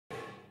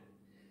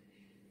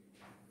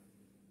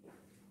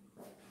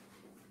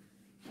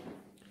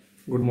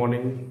Good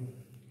morning,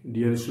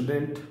 dear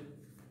student.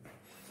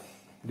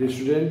 Dear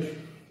student,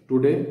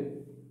 today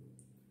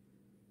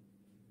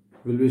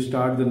will we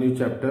start the new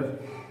chapter,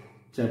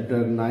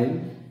 chapter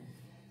 9,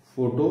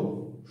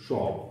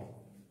 Photoshop.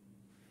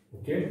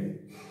 Okay.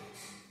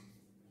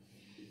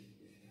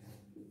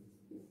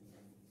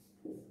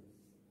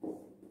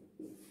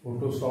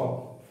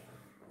 Photoshop.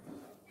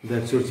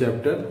 That's your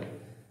chapter.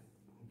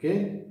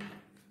 Okay.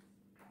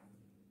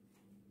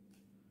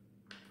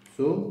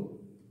 So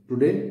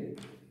today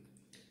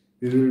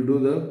we will do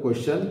the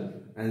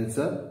question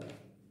answer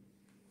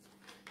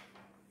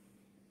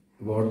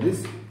about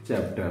this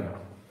chapter.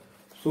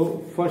 So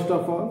first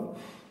of all,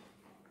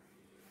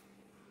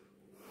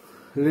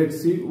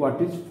 let's see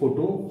what is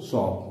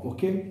Photoshop.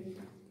 Okay,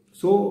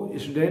 so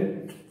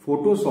student,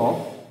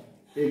 Photoshop,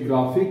 a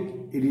graphic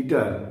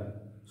editor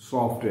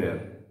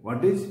software.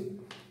 What is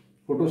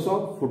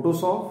Photoshop?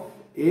 Photoshop,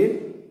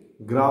 a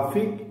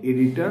graphic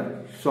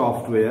editor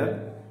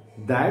software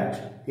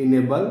that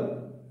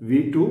enable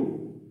we to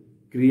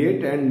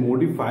create and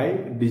modify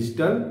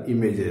digital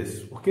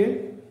images.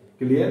 Okay,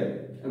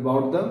 clear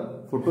about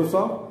the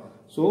Photoshop?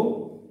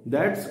 So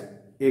that's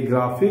a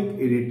graphic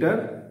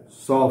editor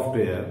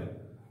software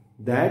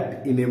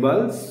that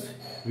enables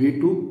we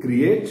to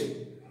create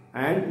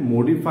and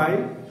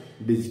modify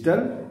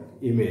digital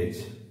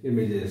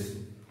images.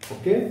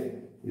 Okay,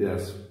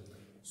 yes.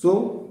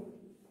 So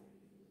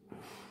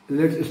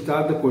let's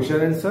start the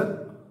question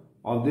answer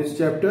of this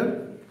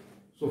chapter.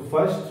 So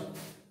first,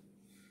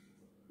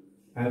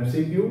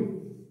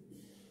 MCQ,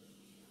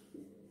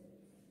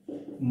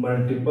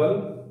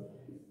 multiple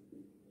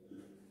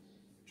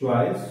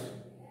choice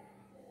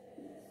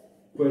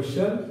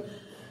question.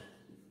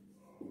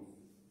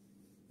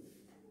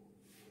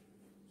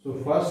 So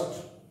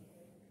first,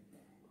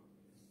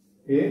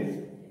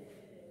 a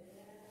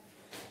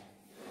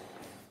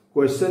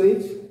question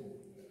is,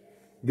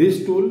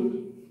 this tool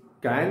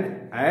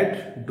can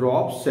add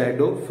drop,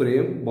 shadow,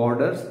 frame,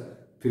 borders,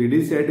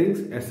 3D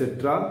settings,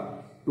 etc.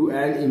 to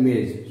an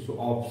image. So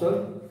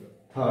option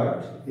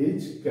third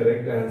is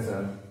correct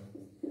answer.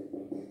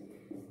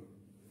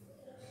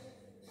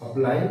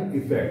 Applying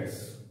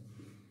effects.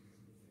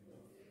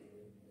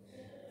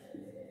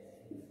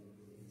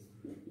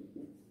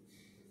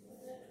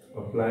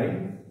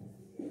 Applying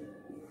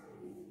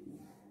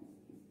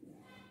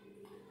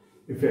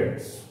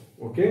effects.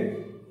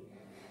 Okay.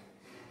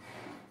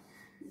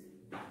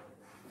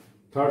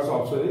 Third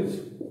option is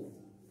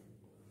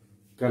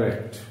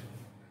correct.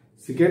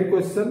 Second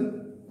question,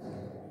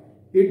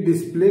 it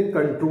display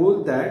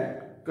control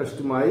that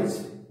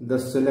customize the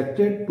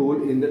selected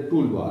tool in the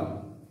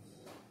toolbar.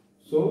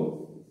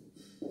 So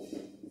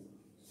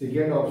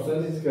second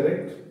option is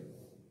correct.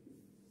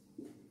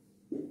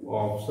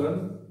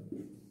 Option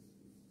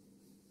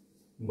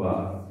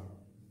bar.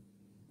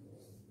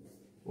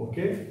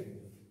 Okay,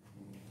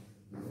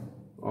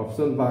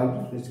 option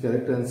bar is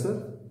correct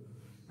answer.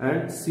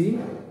 And C,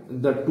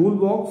 the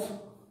toolbox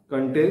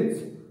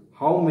contains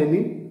how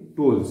many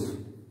tools?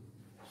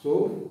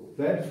 So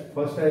that's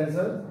first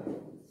answer,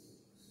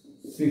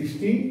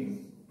 60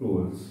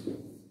 tools.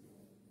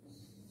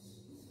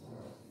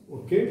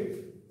 Okay.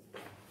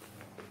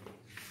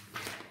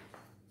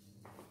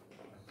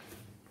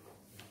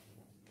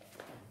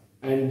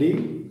 And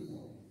D,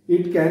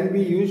 it can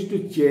be used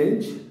to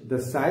change the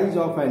size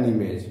of an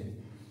image.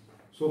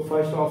 So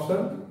first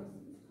option,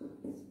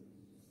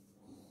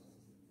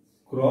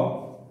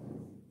 crop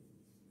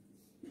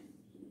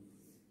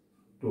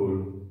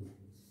tool.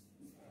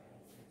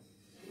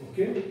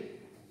 Okay.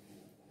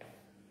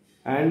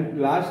 And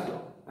last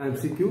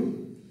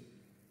MCQ,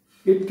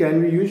 it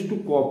can be used to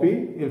copy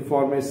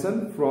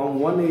information from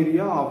one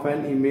area of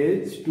an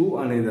image to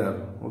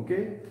another.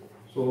 Okay.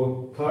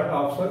 So third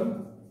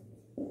option,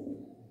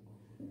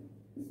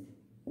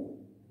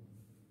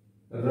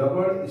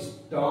 rubber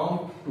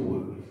stamp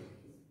tool.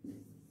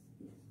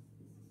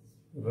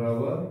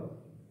 Rubber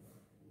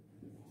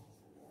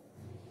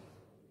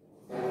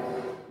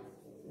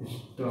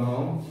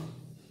stamp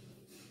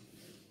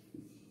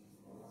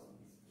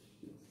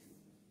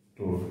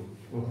tool.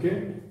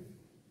 Okay.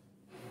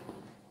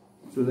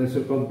 So that's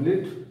a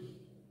complete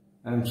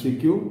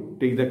MCQ.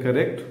 Take the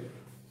correct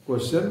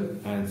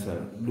question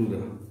answer. Do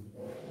the.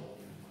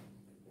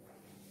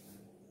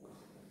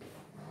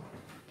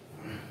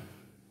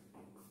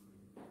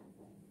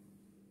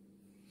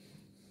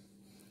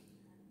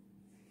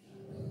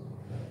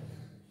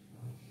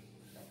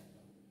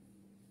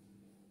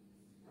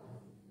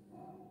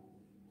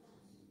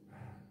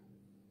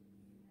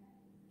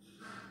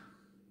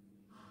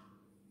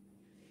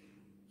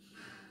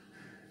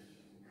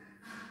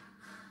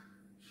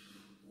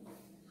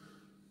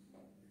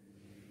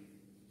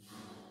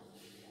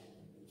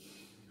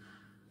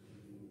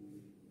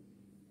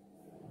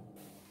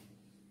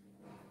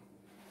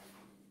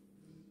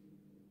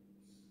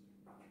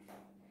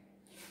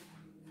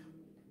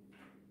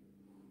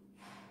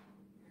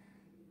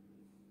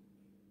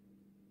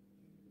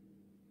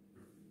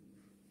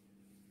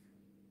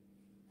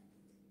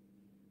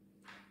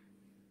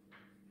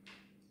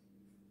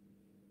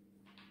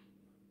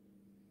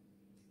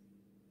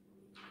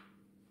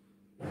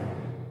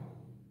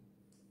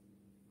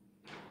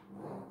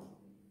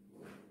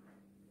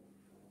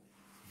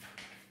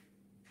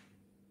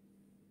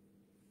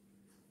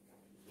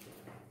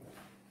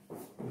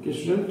 Okay,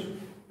 student,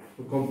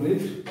 to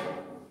complete,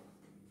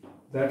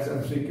 that's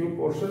MCQ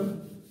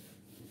portion.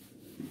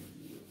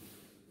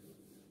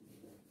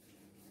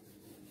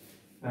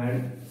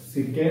 And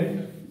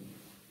second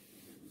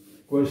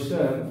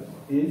question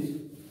is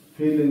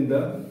fill in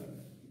the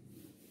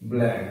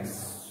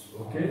blanks.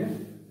 Okay.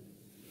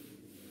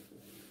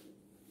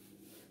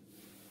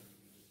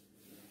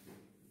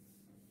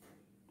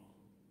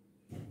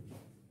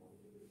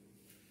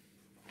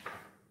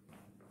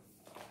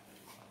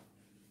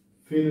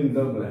 Fill in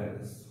the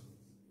blanks.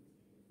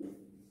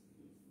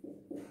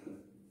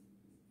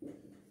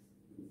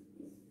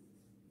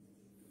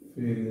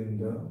 Fill in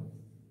the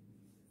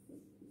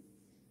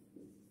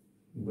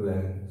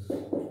blanks.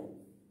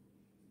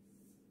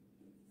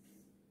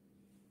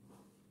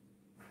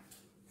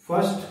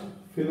 First,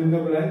 fill in the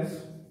blanks.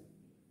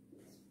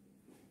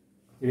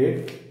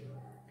 A.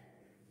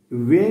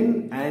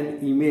 When an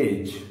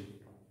image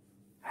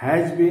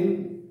has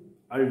been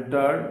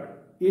altered,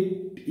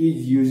 it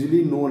is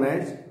usually known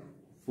as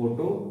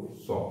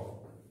Photoshop.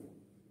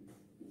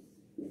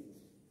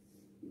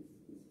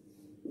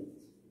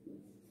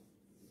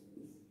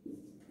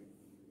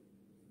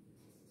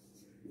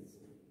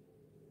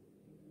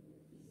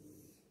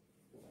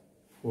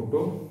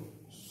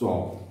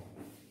 Photoshop.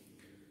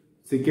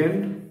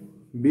 Second,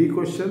 B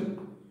question.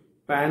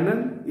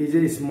 Panel is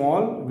a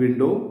small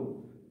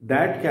window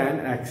that can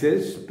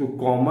access to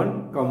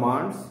common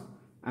commands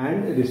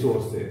and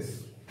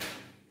resources.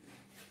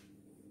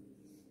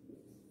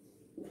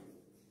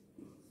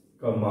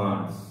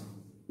 Commands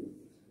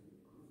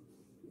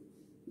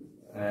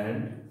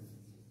and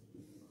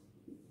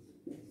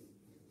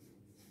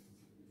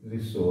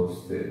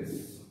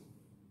resources.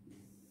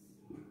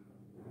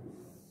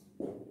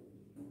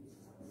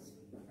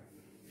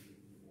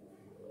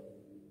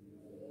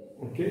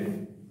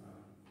 Okay.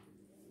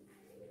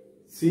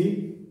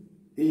 See,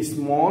 a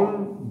small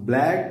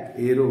black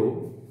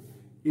arrow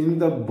in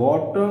the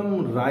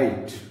bottom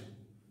right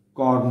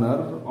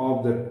corner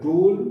of the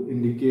tool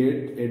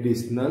indicate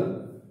additional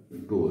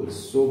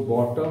tools. So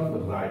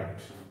bottom right.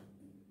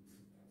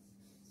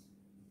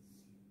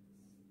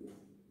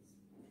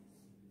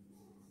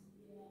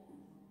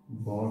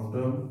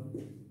 Bottom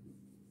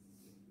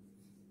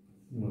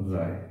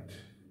right.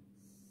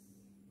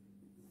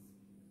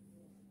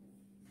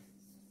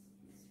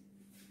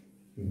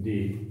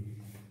 D.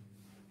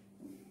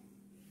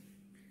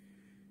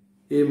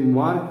 A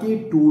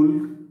marquee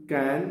tool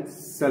can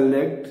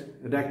select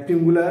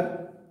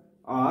rectangular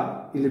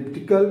or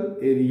elliptical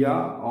area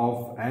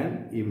of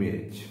an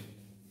image.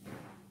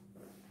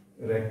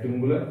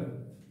 Rectangular,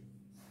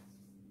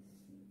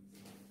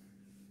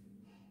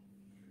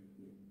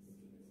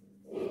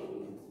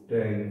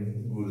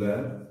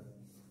 triangular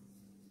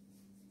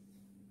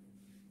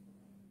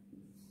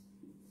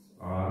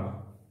or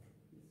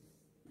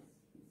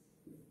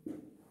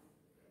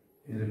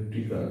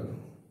elliptical.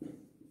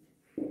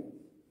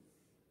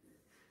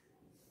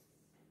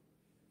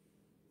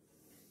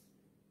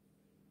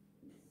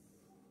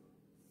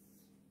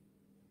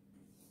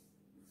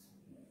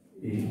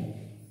 E.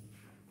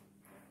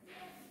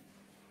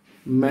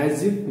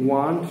 Magic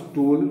wand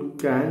tool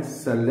can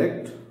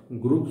select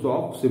groups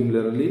of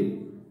similarly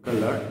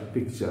colored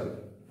pixels.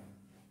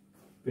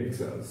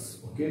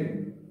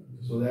 Okay,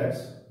 so that's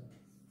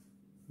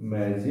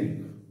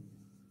magic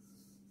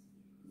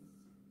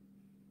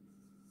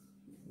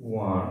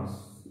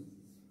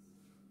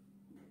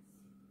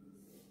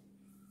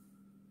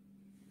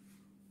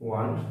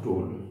wand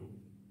tool.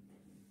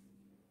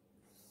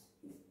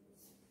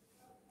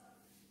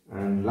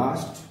 And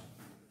last,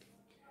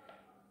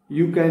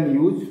 you can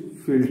use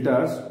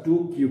filters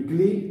to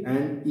quickly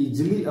and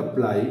easily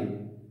apply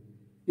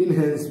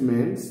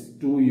enhancements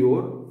to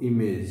your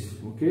image.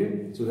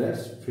 Okay, so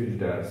that's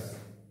filters.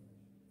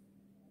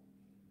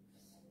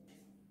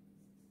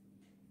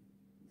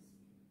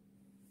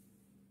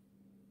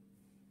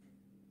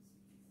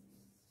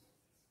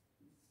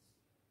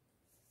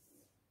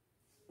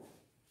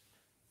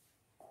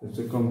 It's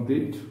a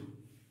complete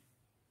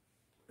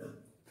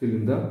fill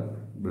in the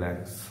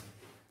blanks.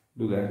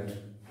 Do that.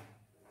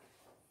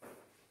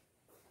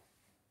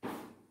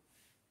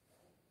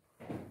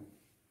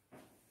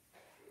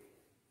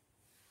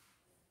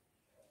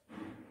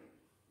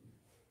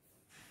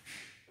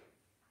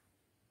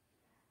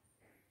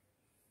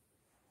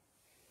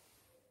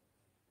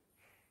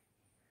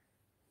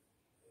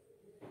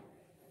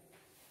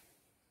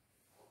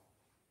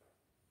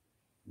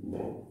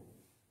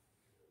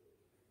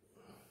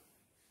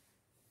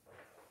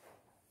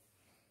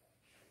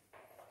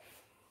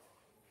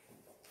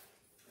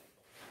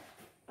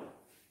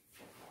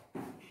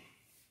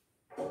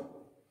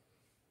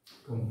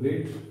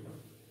 Complete.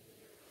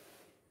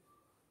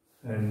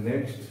 And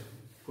next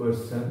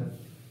question,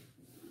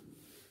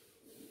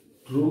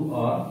 true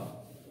or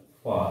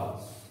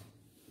false?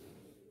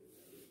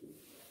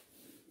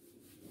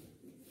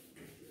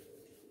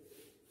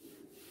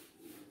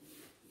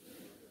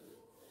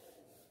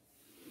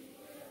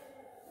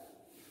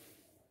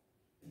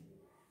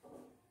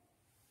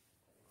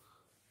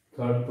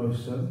 Third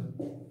question,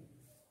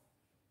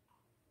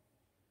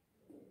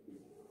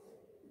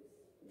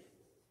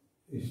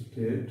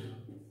 state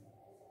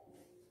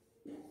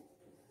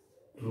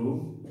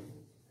true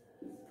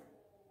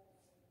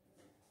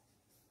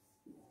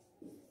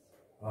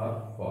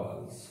or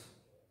false.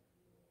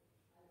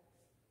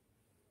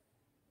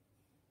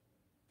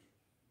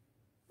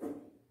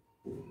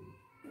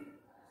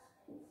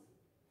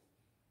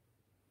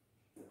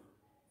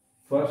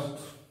 First,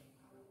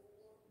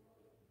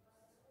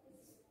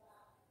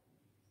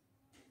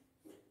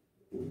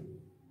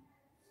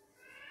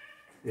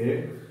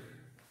 A.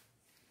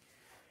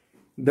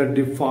 The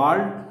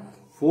default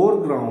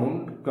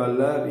foreground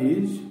color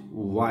is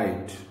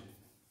white.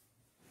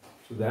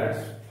 So that's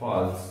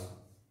false.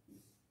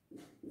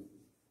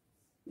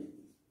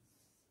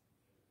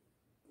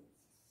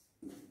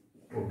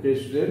 Okay,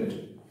 student.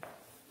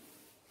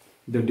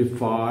 The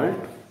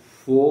default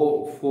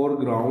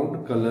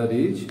foreground color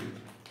is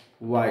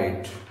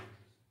white.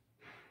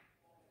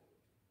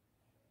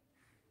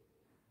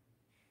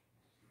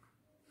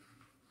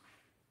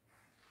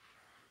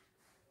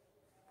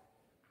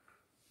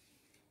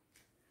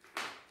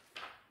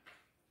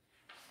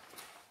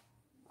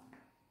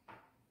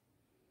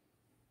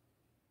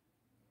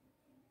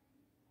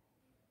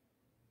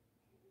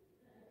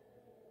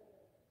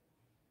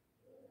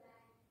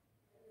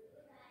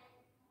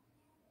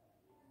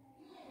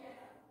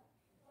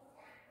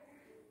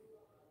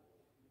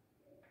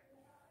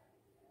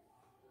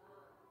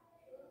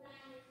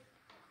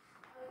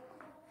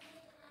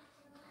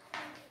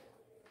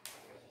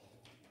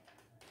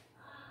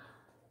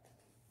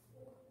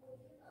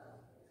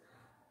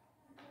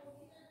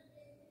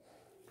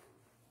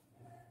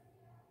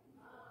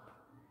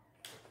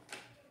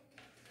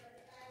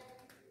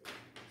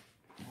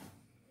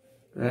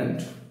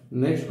 And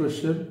next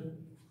question,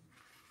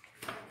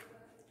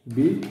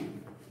 B.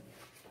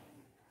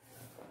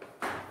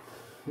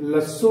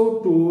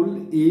 Lasso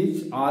tool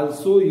is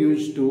also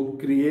used to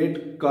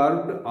create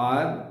curved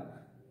or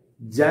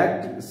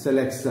jagged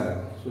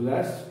selection. So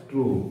that's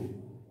true.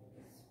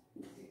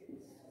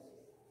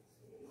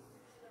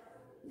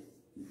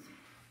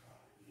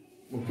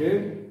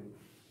 Okay.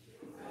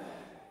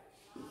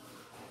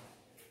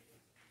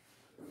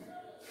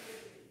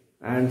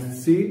 And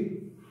C.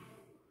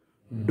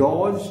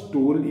 Dodge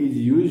tool is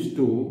used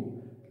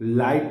to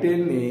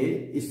lighten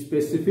a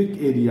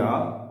specific area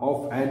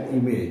of an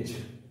image.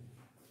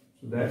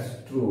 So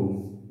that's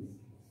true.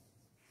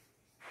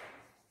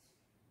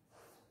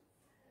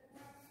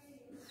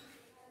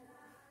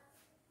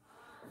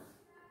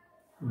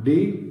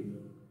 D.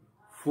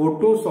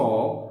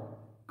 Photoshop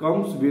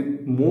comes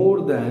with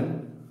more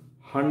than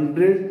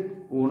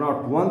 100 or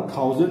not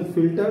 1000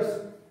 filters.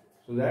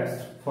 So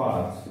that's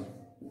false.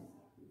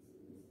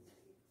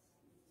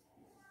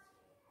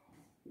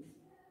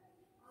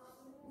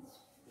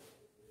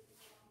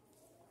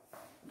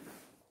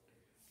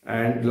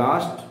 And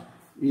last,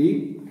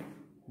 E.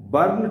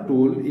 Burn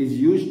tool is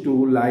used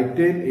to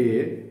lighten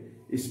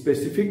a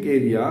specific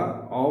area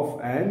of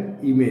an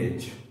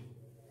image.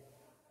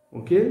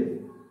 Okay.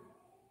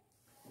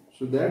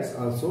 So that's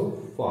also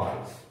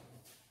false.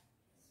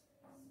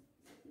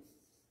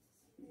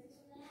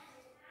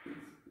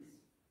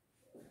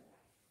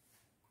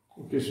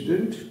 Okay,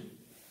 student.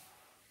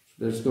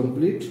 That's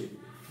complete.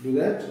 Do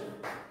that.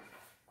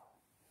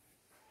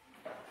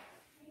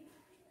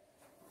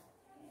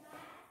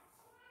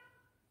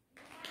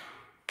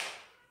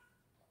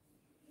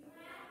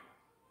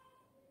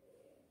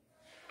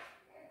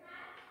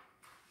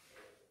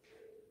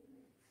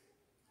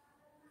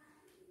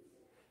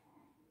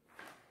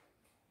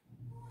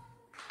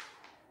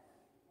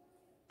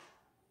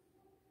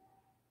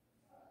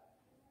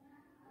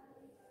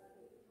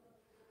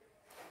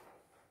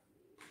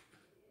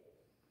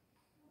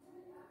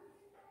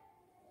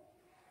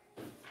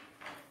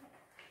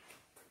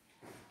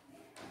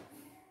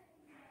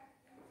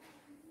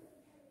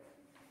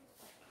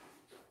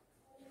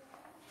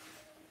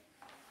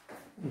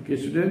 Okay,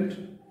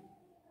 student.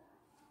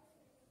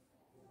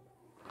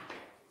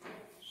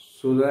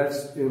 So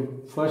that's your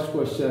first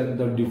question.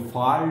 The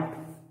default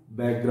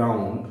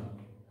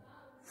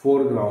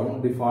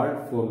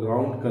default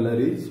foreground color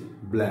is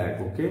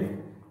black. Okay.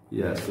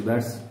 Yes, so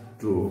that's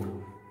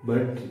true.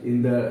 But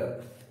in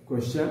the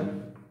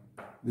question,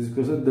 this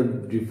question,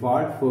 the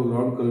default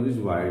foreground color is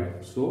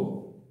white.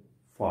 So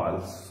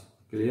false.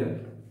 Clear?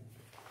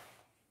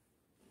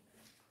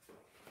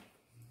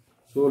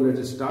 So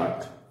let's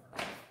start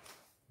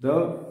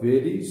the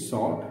very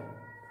short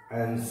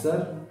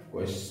answer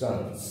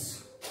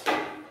questions.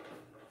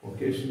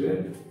 Okay,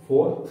 student.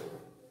 Fourth.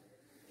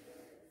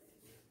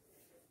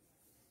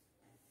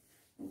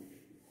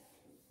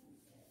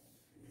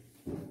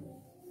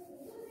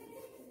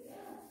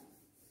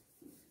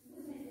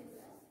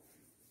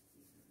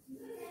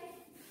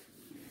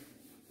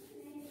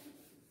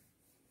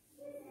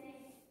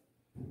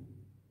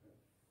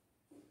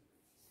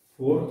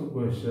 Fourth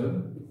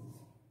question.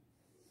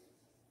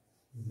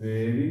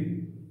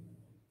 Very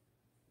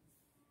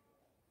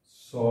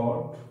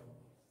short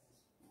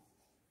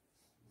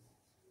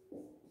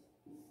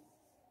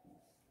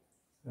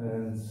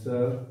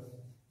answer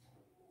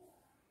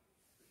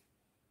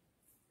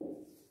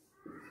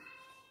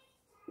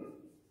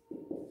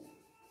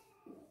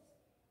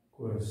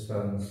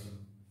questions.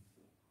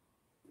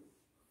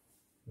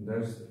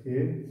 That's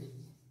it.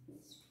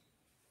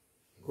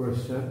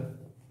 Question.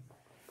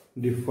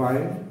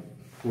 Define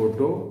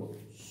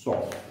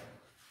Photoshop.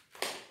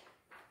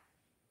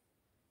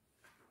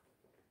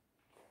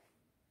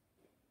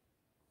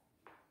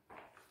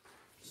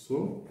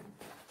 So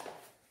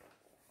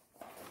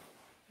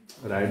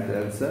write the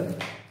answer.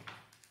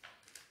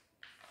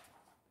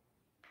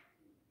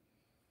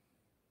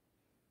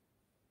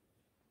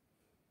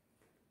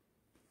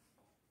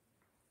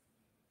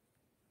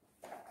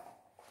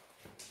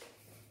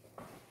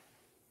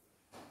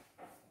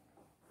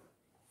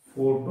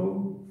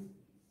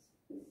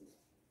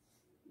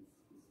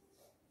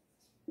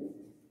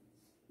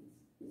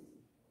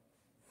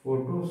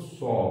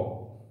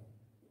 Photoshop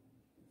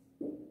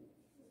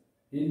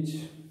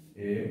is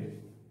a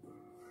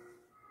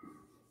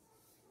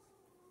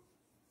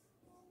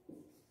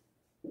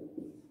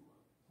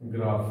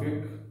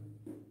graphic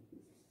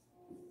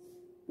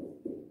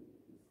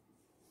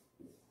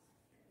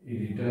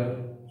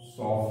editor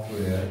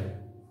software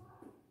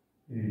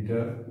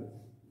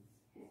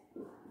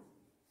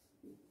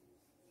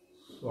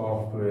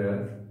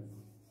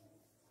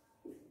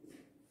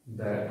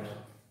that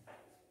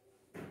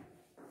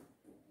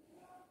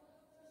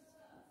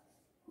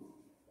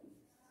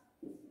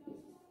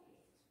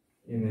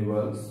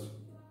enables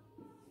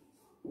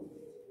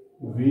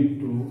we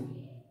to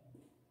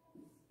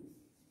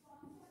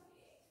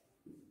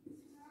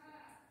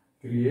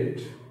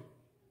create,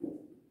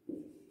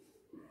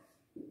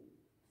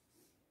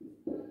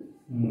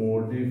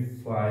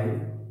 modify,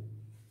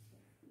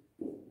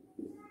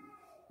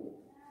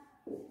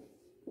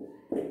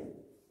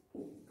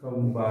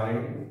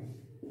 combine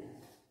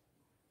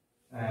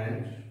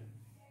and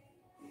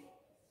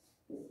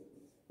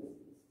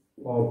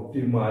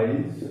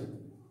optimize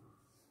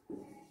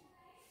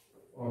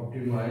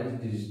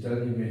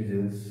digital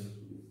images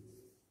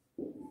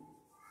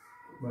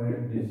by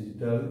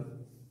digital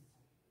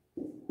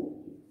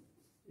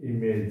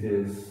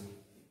images.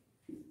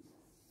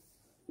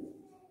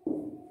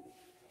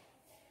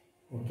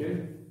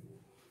 Okay.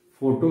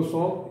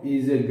 Photoshop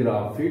is a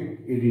graphic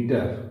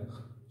editor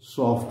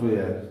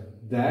software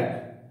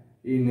that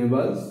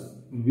enables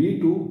we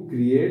to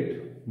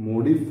create,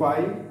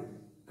 modify,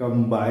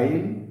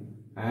 combine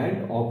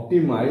and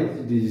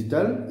optimize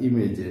digital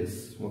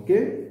images.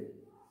 Okay.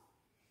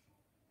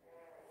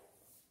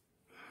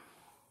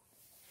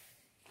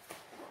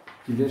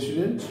 Clear,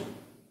 students?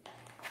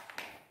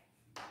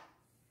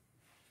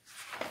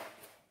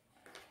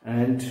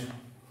 And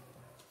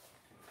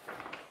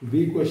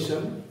B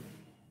question.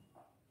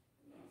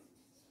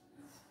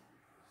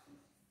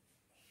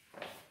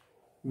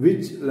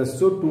 Which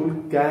lasso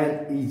tool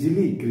can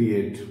easily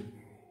create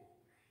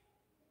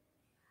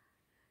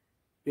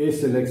a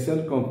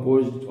selection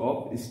composed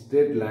of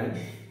straight lines?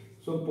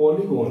 So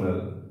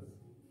polygonal.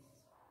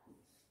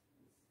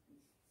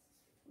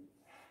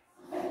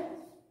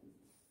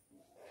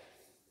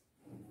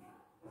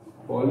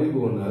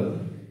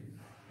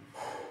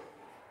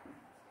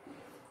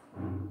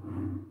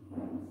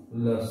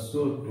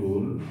 Lasso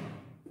tool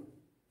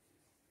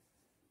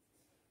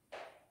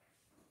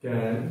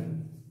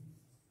can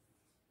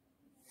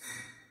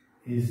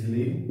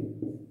easily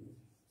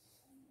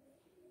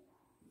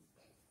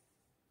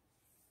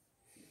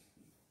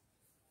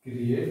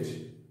create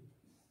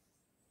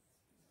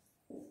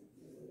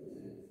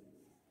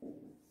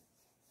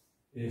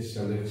a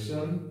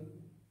selection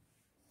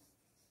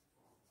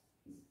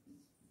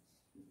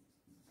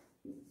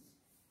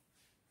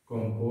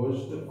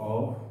composed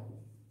of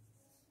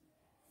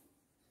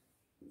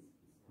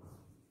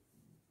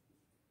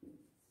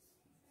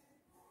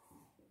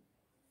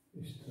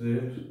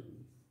straight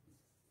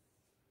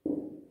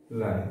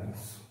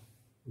lines.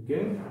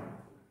 Okay,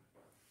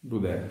 do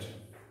that.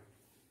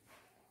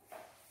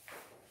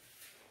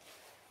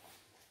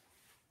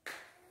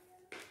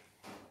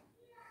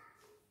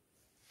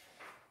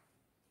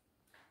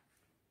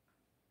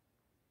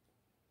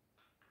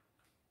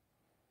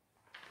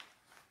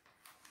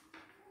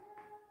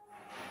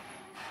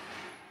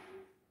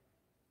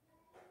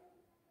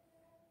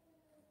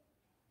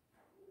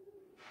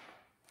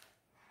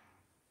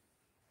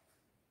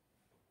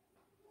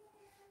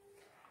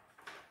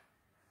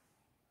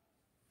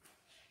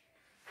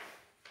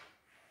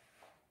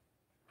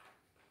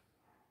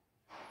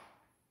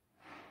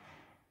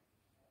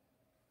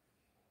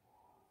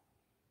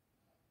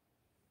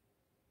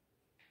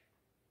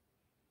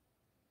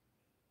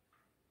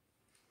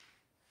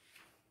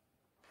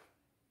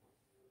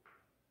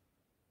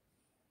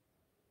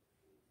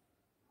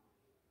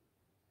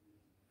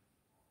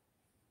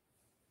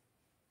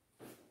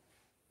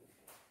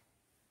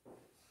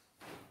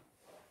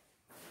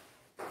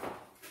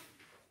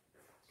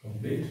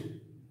 Complete.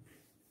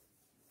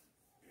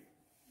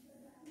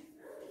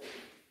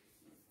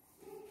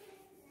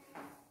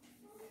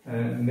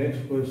 And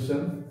next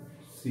question,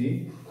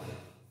 C.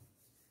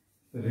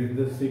 Read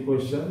the C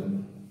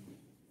question.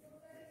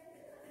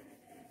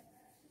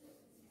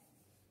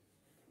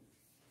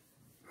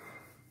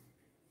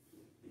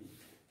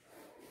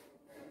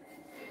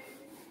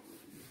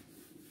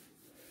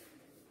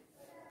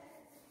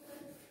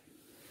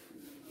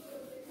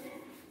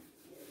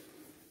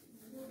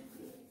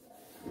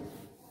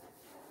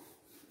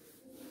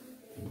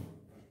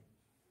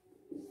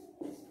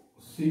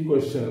 See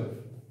question.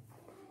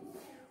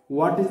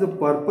 What is the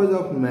purpose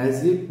of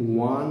magic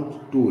wand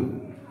tool?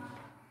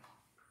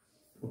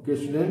 Okay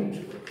student,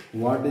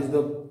 what is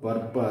the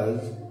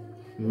purpose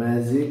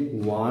magic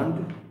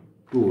wand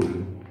tool?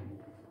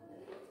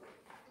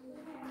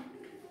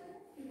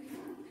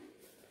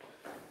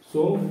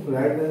 So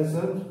right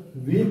answer,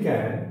 we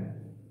can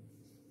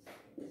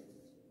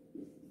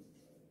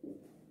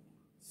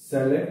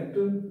select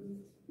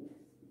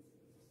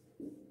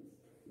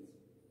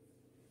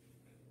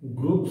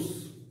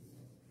groups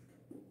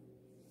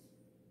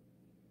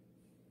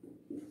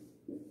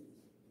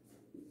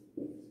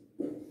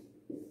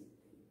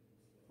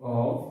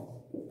of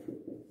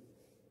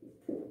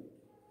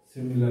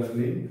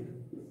similarly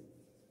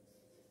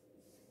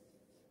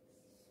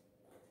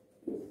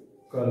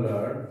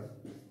colored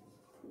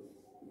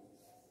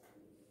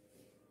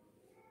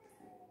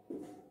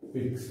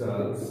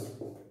pixels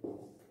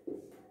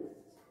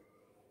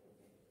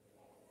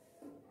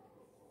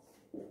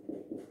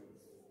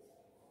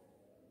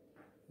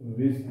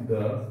with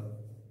the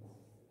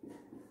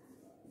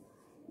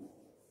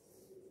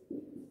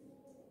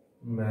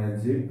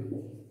magic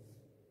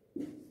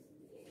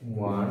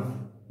wand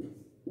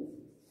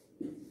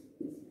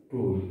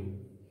tool.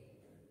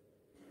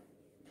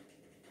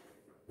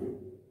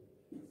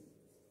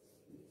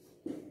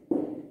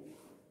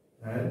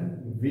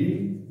 And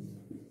we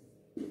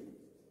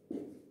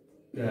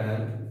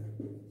can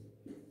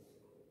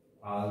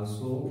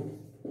also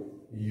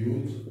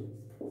use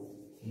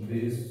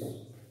this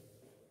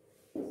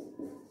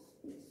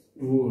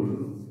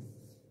tool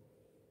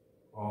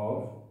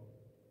of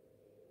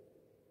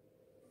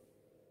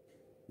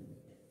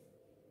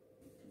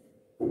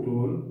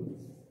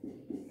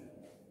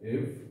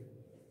if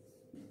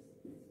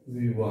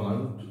we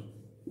want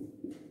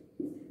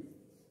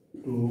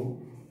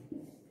to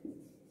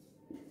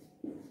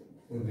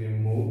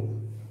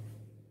remove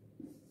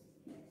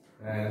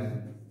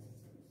an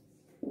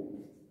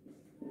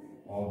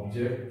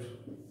object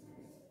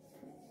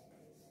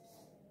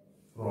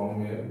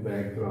from a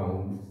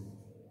background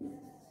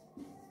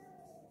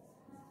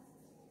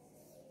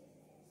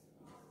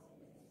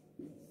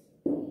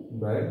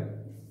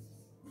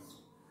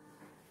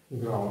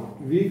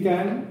we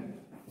can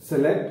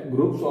select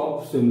groups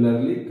of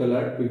similarly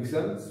colored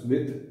pixels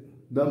with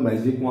the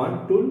magic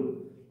wand tool,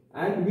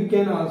 and we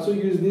can also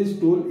use this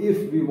tool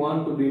if we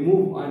want to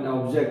remove an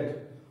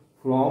object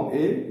from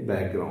a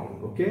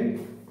background. Okay,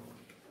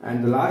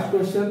 and the last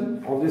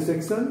question of this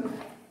section,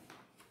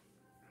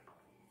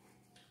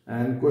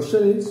 and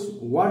question is,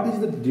 what is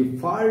the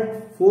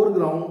default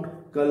foreground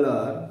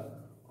color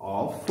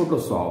of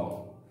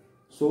Photoshop?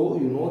 So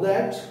you know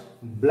that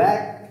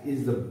black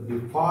is the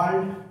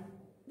default.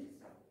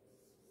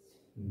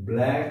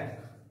 Black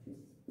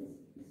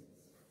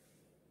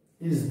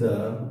is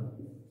the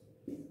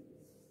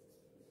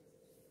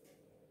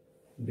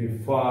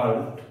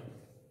default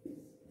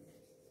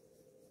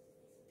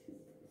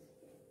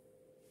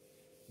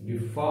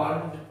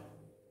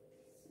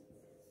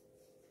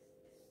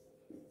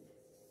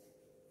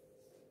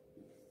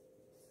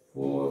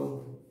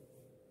foreground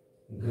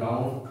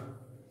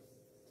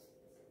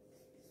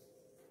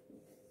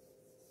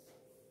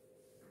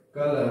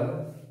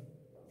color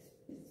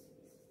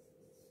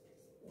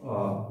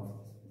of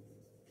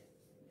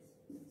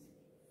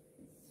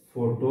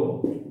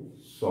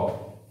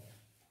Photoshop.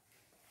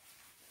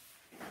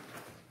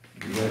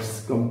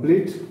 Let's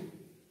complete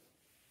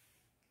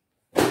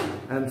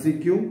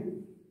MCQ.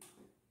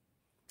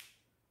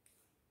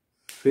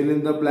 Fill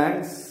in the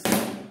blanks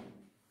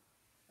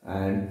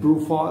and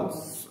true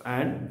false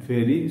and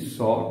very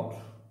short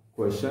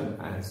question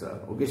answer.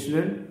 Okay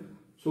student,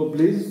 so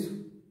please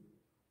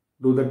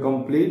do the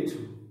complete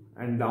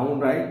and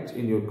downwrite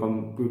in your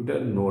computer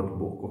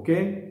notebook.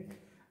 Okay,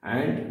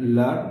 and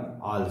learn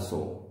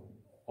also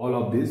all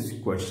of this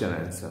question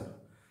answer.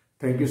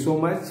 Thank you so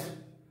much,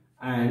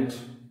 and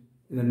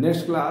in the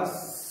next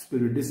class we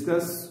will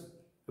discuss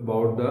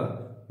about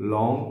the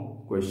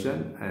long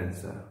question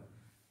answer.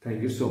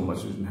 Thank you so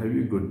much. Have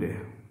a good day.